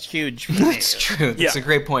 that's huge for me. That's true. That's a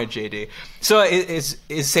great point, JD. So is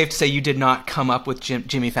safe to say you did not come up with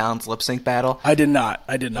Jimmy Fallon's lip sync battle? I did not.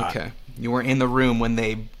 Okay. You were in the room when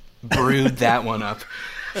they brewed that one up.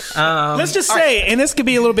 Let's just say, and this could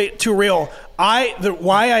be a little bit too real,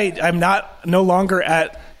 I'm no longer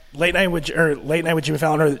at Late Night with Jimmy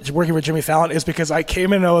Fallon or working with Jimmy Fallon is because I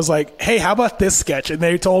came in and I was like, hey, how about this sketch? And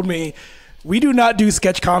they told me, we do not do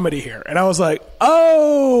sketch comedy here. And I was like,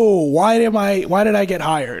 oh, why did I get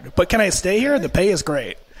hired? But can I stay here? The pay is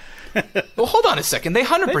great. Well, hold on a second. They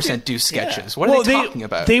 100% do sketches. What are they talking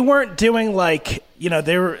about? They weren't doing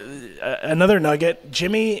they were another nugget.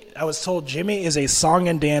 I was told Jimmy is a song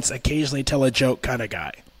and dance, occasionally tell a joke kind of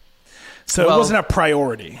guy. So it wasn't a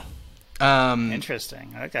priority.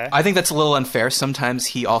 Interesting. Okay. I think that's a little unfair. Sometimes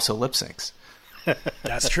he also lip syncs.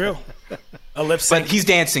 That's true. A lip sync. But he's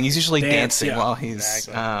dancing. He's usually dancing while he's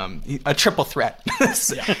a triple threat.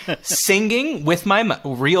 Singing with my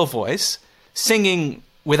real voice, singing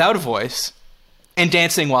without a voice, and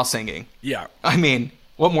dancing while singing. Yeah. I mean,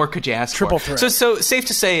 what more could you ask for? Triple threat. So safe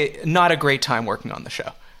to say, not a great time working on the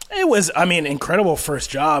show. It was, incredible first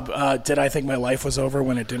job. Did I think my life was over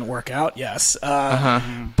when it didn't work out? Yes.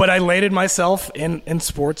 But I landed myself in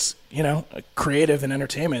sports, creative and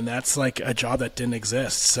entertainment. That's like a job that didn't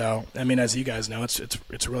exist. So, as you guys know,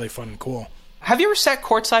 it's really fun and cool. Have you ever sat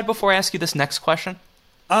courtside before I ask you this next question?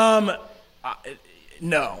 No.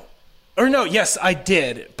 Or no, yes, I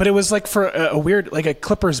did. But it was like for a weird, like a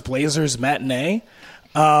Clippers Blazers matinee.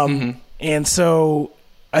 And so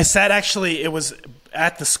I sat it was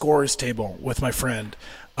at the scores table with my friend,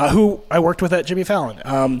 who I worked with at Jimmy Fallon.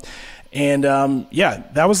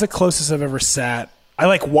 That was the closest I've ever sat. I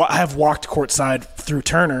have walked courtside through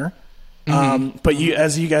Turner, but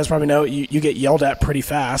as you guys probably know, you get yelled at pretty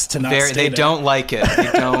fast to not stay They there. don't like it.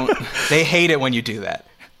 They hate it when you do that.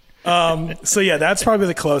 That's probably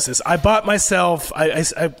the closest. I bought myself. I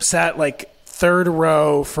sat third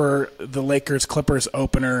row for the Lakers Clippers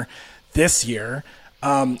opener this year,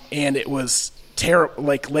 and it was terrible.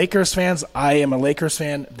 Lakers fans, I am a Lakers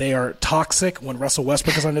fan. They are toxic when Russell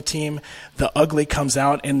Westbrook is on the team. The ugly comes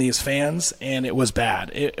out in these fans, and it was bad.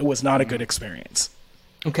 It was not a good experience.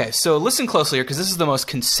 Okay, so listen closely here because this is the most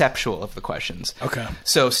conceptual of the questions. Okay.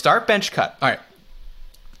 So start, bench, cut. All right.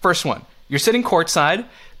 First one. You're sitting courtside,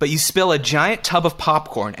 but you spill a giant tub of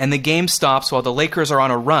popcorn, and the game stops while the Lakers are on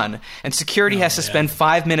a run, and security has to spend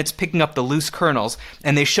 5 minutes picking up the loose kernels,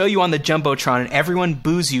 and they show you on the Jumbotron, and everyone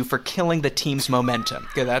boos you for killing the team's momentum.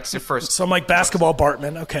 Okay, that's your first. So I'm like basketball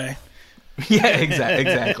Bartman. Okay. Yeah,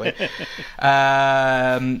 exactly.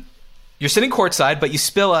 You're sitting courtside, but you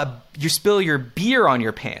spill your beer on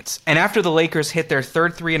your pants. And after the Lakers hit their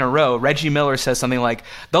third 3 in a row, Reggie Miller says something like,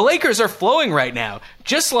 "The Lakers are flowing right now,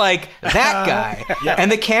 just like that guy." Yeah.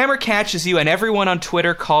 And the camera catches you, and everyone on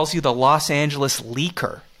Twitter calls you the Los Angeles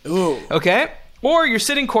leaker. Ooh. Okay? Or you're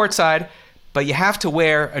sitting courtside, but you have to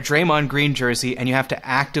wear a Draymond Green jersey, and you have to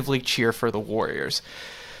actively cheer for the Warriors.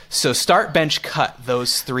 So start, bench, cut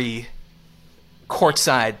those 3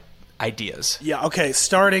 courtside ideas. Yeah, okay,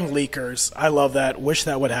 starting leakers. I love that. Wish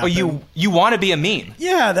that would happen. Oh, you want to be a meme.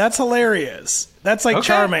 Yeah, that's hilarious. That's like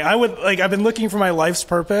charming. I've been looking for my life's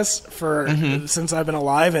purpose for since I've been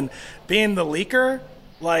alive, and being the leaker,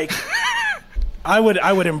 like I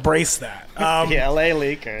would embrace that. Yeah, LA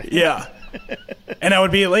leaker. Yeah. And I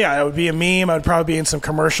would be a meme. I would probably be in some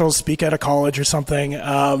commercials, speak at a college or something.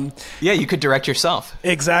 Yeah, you could direct yourself.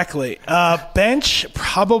 Exactly. Bench,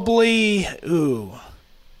 probably,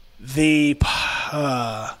 the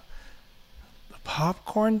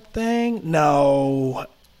popcorn thing? No.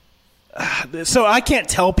 So I can't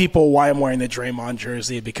tell people why I'm wearing the Draymond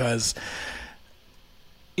jersey because...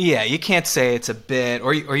 Yeah, you can't say it's a bit,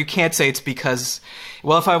 or you can't say it's because,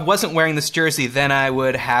 well, if I wasn't wearing this jersey, then I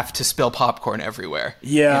would have to spill popcorn everywhere.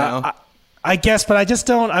 Yeah, you know? I guess, but I just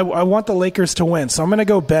don't. I want the Lakers to win, so I'm going to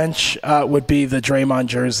go bench. Would be the Draymond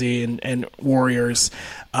jersey and Warriors,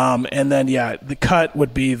 and then the cut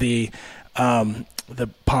would be the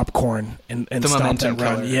popcorn and the stop that run.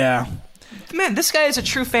 Color. Yeah, man, this guy is a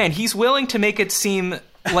true fan. He's willing to make it seem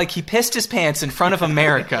like he pissed his pants in front of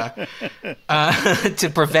America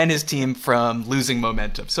to prevent his team from losing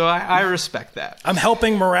momentum. So I respect that. I'm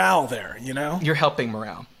helping morale there, you know? You're helping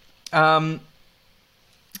morale.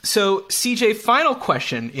 So, CJ, final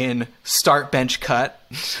question in Start, Bench, Cut,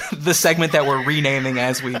 the segment that we're renaming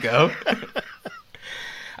as we go.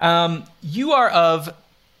 You are of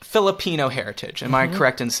Filipino heritage. Am I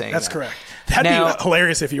correct in saying That's that? correct. That'd be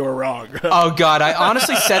hilarious if you were wrong. Oh, God. I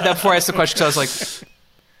honestly said that before I asked the question because I was like...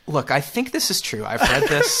 Look, I think this is true. I've read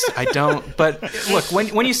this. I don't. But look,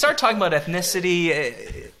 when you start talking about ethnicity,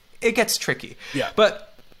 it gets tricky. Yeah.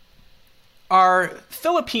 But are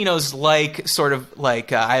Filipinos I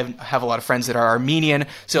have a lot of friends that are Armenian.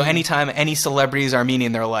 So anytime any celebrity is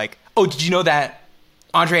Armenian, they're like, "Oh, did you know that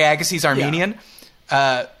Andre Agassi's Armenian?"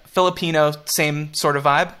 Yeah. Filipino, same sort of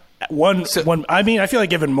vibe. One. I mean, I feel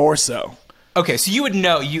like even more so. Okay, so you would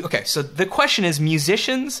know. Okay, so the question is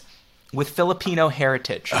musicians with Filipino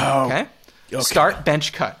heritage. Oh, okay? Start,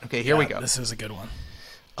 bench, cut. Okay, here we go. This is a good one.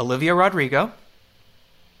 Olivia Rodrigo,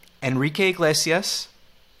 Enrique Iglesias.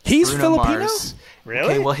 He's Bruno Filipino? Mars.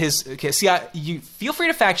 Really? Okay, well, you feel free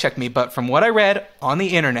to fact check me, but from what I read on the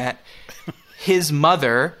internet, his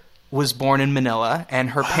mother was born in Manila, and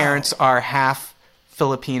her parents are half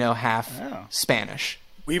Filipino, half Spanish.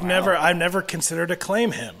 I've never considered to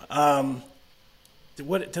claim him.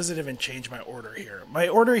 What does it even change my order here? My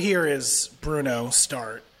order here is Bruno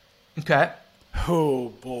start. Okay. Oh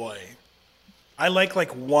boy, I like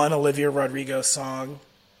one Olivia Rodrigo song.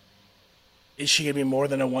 Is she gonna be more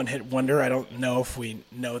than a one-hit wonder? I don't know if we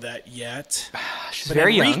know that yet. She's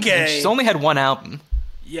very young. And she's only had one album.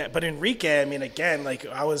 Yeah, but Enrique, I mean, again,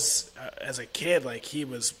 I was as a kid, he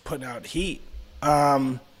was putting out heat.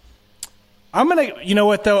 I'm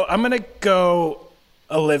gonna go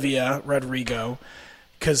Olivia Rodrigo.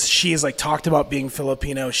 Because she's talked about being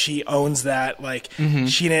Filipino. She owns that.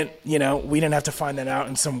 She didn't, we didn't have to find that out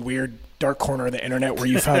in some weird dark corner of the internet where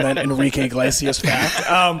you found that Enrique Iglesias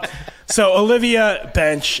fact. So Olivia,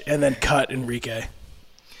 bench, and then cut Enrique.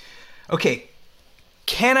 Okay.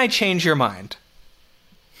 Can I change your mind?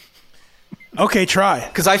 Okay, try.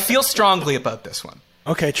 Because I feel strongly about this one.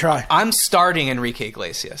 Okay, try. I'm starting Enrique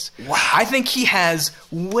Iglesias. Wow. I think he has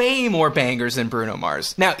way more bangers than Bruno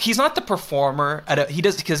Mars. Now, he's not the performer. He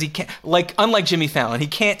does because he can't, unlike Jimmy Fallon, he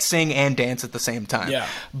can't sing and dance at the same time. Yeah.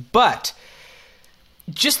 But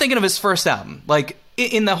just thinking of his first album,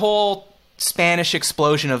 in the whole Spanish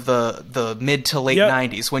explosion of the mid to late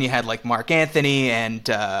 90s, when you had Mark Anthony and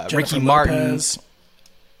Ricky Martin.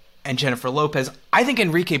 And Jennifer Lopez, I think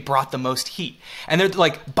Enrique brought the most heat. And they're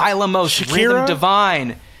Bailamos, Shakira? Rhythm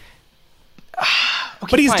Divine.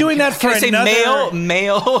 But he's doing that for another...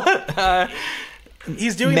 male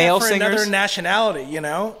he's doing male that for singers? another nationality,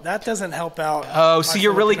 That doesn't help out. Oh, so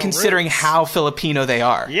you're really considering roots. how Filipino they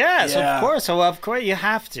are. Yes, Yeah. of course. So of course you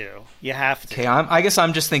have to. You have to. Okay, I guess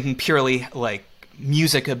I'm just thinking purely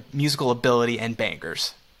musical ability and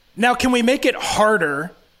bangers. Now, can we make it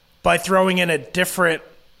harder by throwing in a different...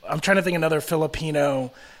 I'm trying to think another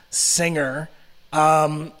Filipino singer.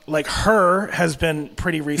 Her has been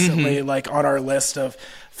pretty recently on our list of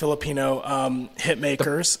Filipino hit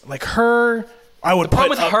makers. Her, I would. The problem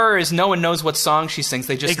with her is no one knows what song she sings.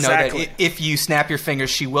 They just know that if you snap your fingers,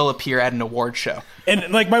 she will appear at an award show.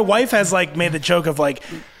 And like my wife has like made the joke of like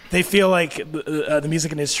they feel like the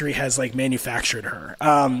music industry has like manufactured her.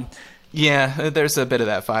 Yeah, there's a bit of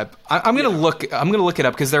that vibe. I'm gonna look it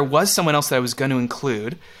up because there was someone else that I was going to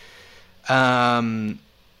include. I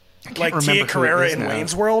can't like remember Tia Carrera in now.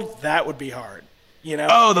 Wayne's World. That would be hard. You know?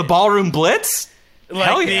 Oh, the Ballroom Blitz. Like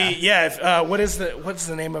Hell yeah. what's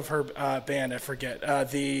the name of her band? I forget.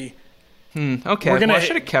 Okay, I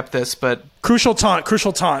should have kept this, but Crucial Taunt.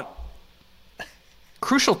 Crucial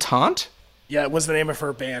Taunt? Yeah, it was the name of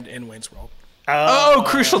her band in Wayne's World. Oh,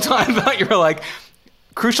 Crucial Taunt. I thought you were like,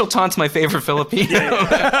 Crucial Taunt's my favorite Filipino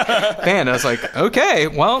band. I was like, okay,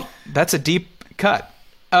 well, that's a deep cut.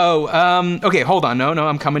 Oh, okay, hold on. No,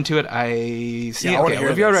 I'm coming to it. I see. Yeah, okay,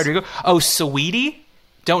 Olivia Rodrigo. Oh, Saweetie?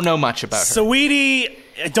 Don't know much about her. Saweetie,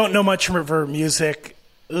 I don't know much of her music.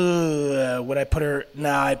 Would I put her?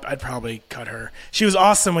 Nah, I'd probably cut her. She was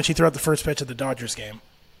awesome when she threw out the first pitch at the Dodgers game.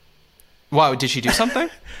 Wow, did she do something?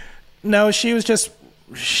 No, she was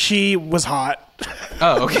hot.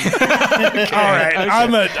 Oh, okay. All right,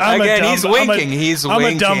 Okay. He's winking. I'm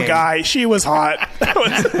a dumb guy. She was hot.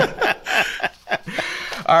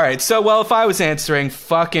 All right. So, well, if I was answering,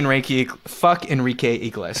 fuck Enrique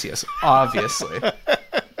Iglesias, obviously.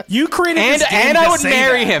 You created this game and to I would say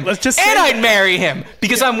marry that. him. Let's just say and I'd that. marry him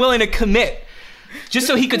because I'm willing to commit, just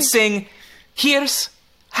so he could sing. Here's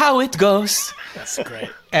how it goes. That's great.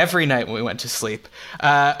 Every night when we went to sleep. All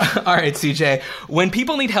right, CJ. When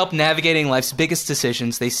people need help navigating life's biggest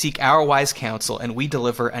decisions, they seek our wise counsel, and we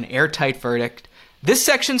deliver an airtight verdict. This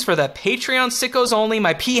section's for the Patreon sickos only,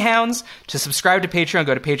 my pea-hounds. To subscribe to Patreon,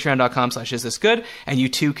 go to patreon.com/isthisgood, and you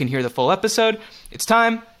too can hear the full episode. It's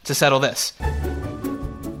time to settle this.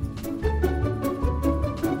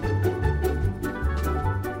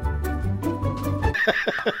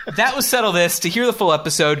 That was Settle This. To hear the full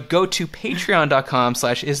episode, go to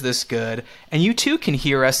patreon.com/isthisgood, and you too can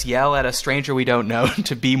hear us yell at a stranger we don't know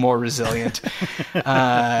to be more resilient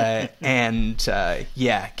and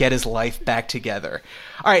get his life back together.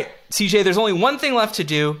 All right, CJ, there's only one thing left to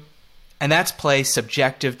do, and that's play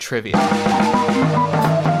subjective trivia.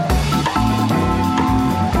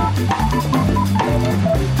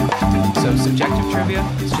 So subjective trivia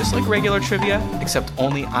is just like regular trivia, except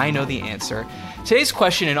only I know the answer. Today's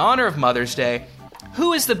question, in honor of Mother's Day: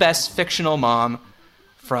 who is the best fictional mom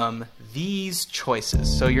from these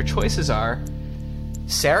choices? So your choices are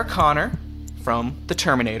Sarah Connor from The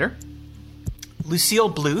Terminator,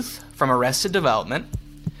 Lucille Bluth from Arrested Development,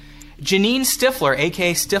 Janine Stifler,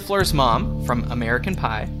 a.k.a. Stifler's mom from American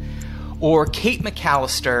Pie, or Kate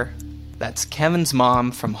McAllister, that's Kevin's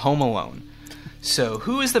mom from Home Alone. So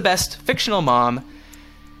who is the best fictional mom?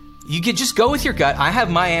 You could just go with your gut. I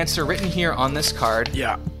have my answer written here on this card.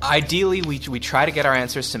 Yeah. Ideally, we try to get our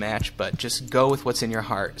answers to match, but just go with what's in your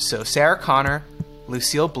heart. So Sarah Connor,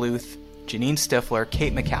 Lucille Bluth, Janine Stifler,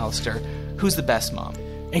 Kate McAllister. Who's the best mom?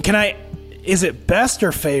 And is it best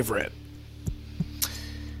or favorite?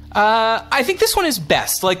 I think this one is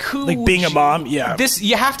best. Like who? Like being a mom? Yeah.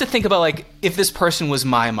 You have to think about like if this person was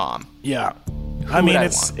my mom. Yeah. Who would I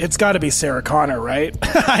want? It's got to be Sarah Connor, right?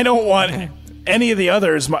 I don't want any of the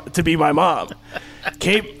others to be my mom.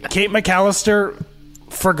 Kate McAllister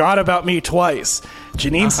forgot about me twice.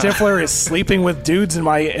 Janine Stifler is sleeping with dudes in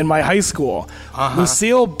my high school.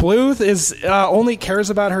 Lucille Bluth only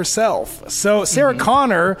cares about herself. So Sarah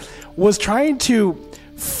Connor was trying to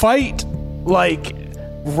fight like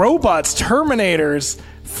robots, Terminators,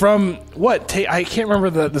 from what? I can't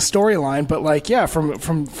remember the storyline, but like, yeah,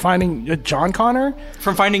 from finding John Connor?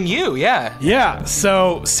 From finding you, yeah. Yeah,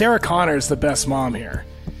 so Sarah Connor's the best mom here.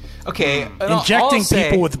 Okay. Injecting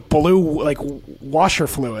people with blue, like, washer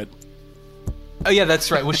fluid. Oh, yeah,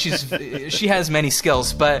 that's right. Well, she has many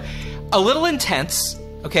skills, but a little intense,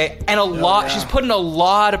 okay? And she's putting a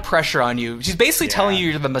lot of pressure on you. She's basically telling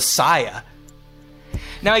you you're the Messiah.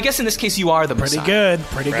 Now, I guess in this case, you are the Messiah.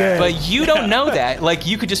 Pretty good. But you don't know that. Like,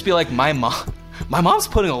 you could just be like, my mom's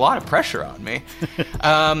putting a lot of pressure on me.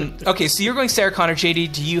 Okay, so you're going Sarah Connor.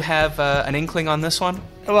 JD, do you have an inkling on this one?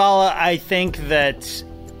 Well, I think that,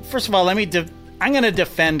 first of all, I'm going to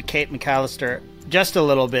defend Kate McAllister just a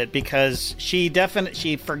little bit because she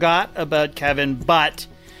forgot about Kevin, but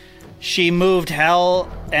she moved hell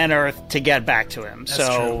and earth to get back to him. That's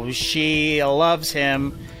so true. She loves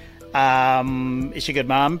him. Is she a good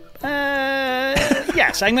mom?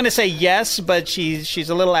 Yes, I'm going to say yes, but she's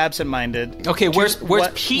a little absent-minded. Okay, where's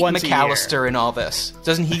Pete McAllister in all this?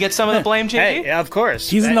 Doesn't he get some of the blame, JD? Hey, of course.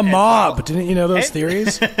 He's in the mob. Didn't you know those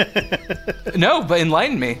theories? No, but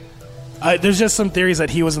enlighten me. There's just some theories that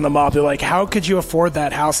he was in the mob. They're like, how could you afford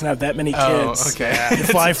that house and have that many kids? Oh, okay. You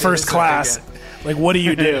fly first class. Like, what do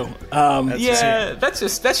you do? That's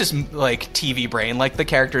just like TV brain, like the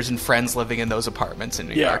characters in Friends living in those apartments in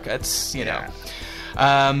New York. It's, you know.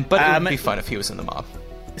 But it would be fun if he was in the mob.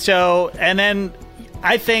 So, and then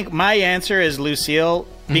I think my answer is Lucille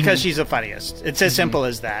because she's the funniest. It's as simple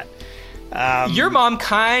as that. Your mom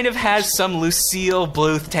kind of has some Lucille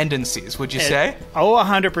Bluth tendencies, would you say? Oh,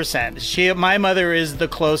 100%. My mother is the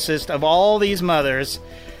closest of all these mothers.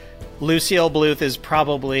 Lucille Bluth is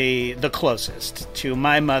probably the closest to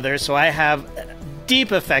my mother, so I have deep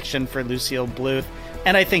affection for Lucille Bluth,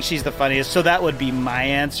 and I think she's the funniest, so that would be my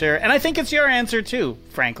answer. And I think it's your answer, too,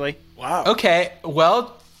 frankly. Wow. Okay,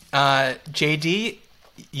 well, JD,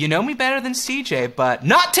 you know me better than CJ, but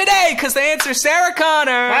not today, because the answer's Sarah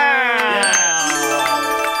Connor! Yes.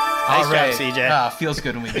 Nice job, CJ. Feels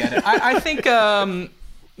good when we get it. I think,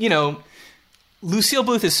 you know, Lucille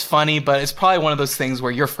Bluth is funny, but it's probably one of those things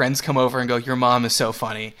where your friends come over and go, your mom is so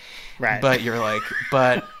funny. Right. But you're like,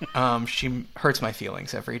 she hurts my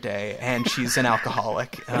feelings every day, and she's an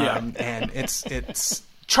alcoholic. And it's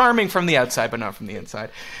charming from the outside, but not from the inside.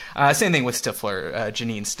 Same thing with Stifler,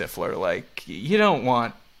 Janine Stifler. Like, you don't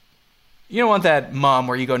want that mom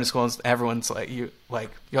where you go into school and everyone's you're like,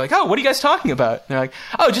 oh, what are you guys talking about? And they're like,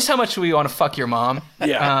 oh, just how much do we want to fuck your mom?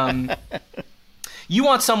 Yeah. You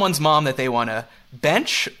want someone's mom that they want to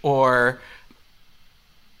bench or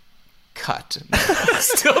cut?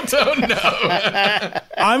 Still don't know.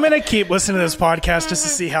 I'm going to keep listening to this podcast just to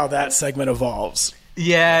see how that segment evolves.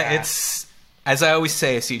 Yeah, it's, as I always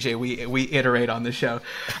say, CJ, we iterate on the show.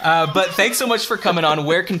 But thanks so much for coming on.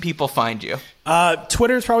 Where can people find you?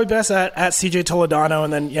 Twitter is probably best at CJ Toledano,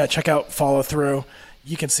 and then check out Follow Through.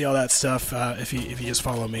 You can see all that stuff if you just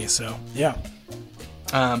follow me. So yeah.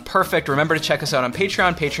 Perfect. Remember to check us out on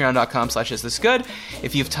Patreon, patreon.com/isthisgood.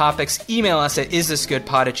 If you have topics, email us at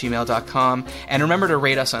isthisgoodpod@gmail.com. And remember to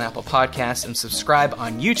rate us on Apple Podcasts and subscribe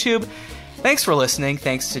on YouTube. Thanks for listening.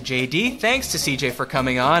 Thanks to JD. Thanks to CJ for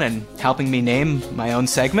coming on and helping me name my own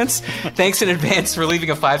segments. Thanks in advance for leaving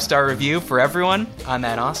a 5-star review for everyone. I'm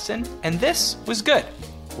Matt Austin, and this was good.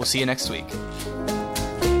 We'll see you next week.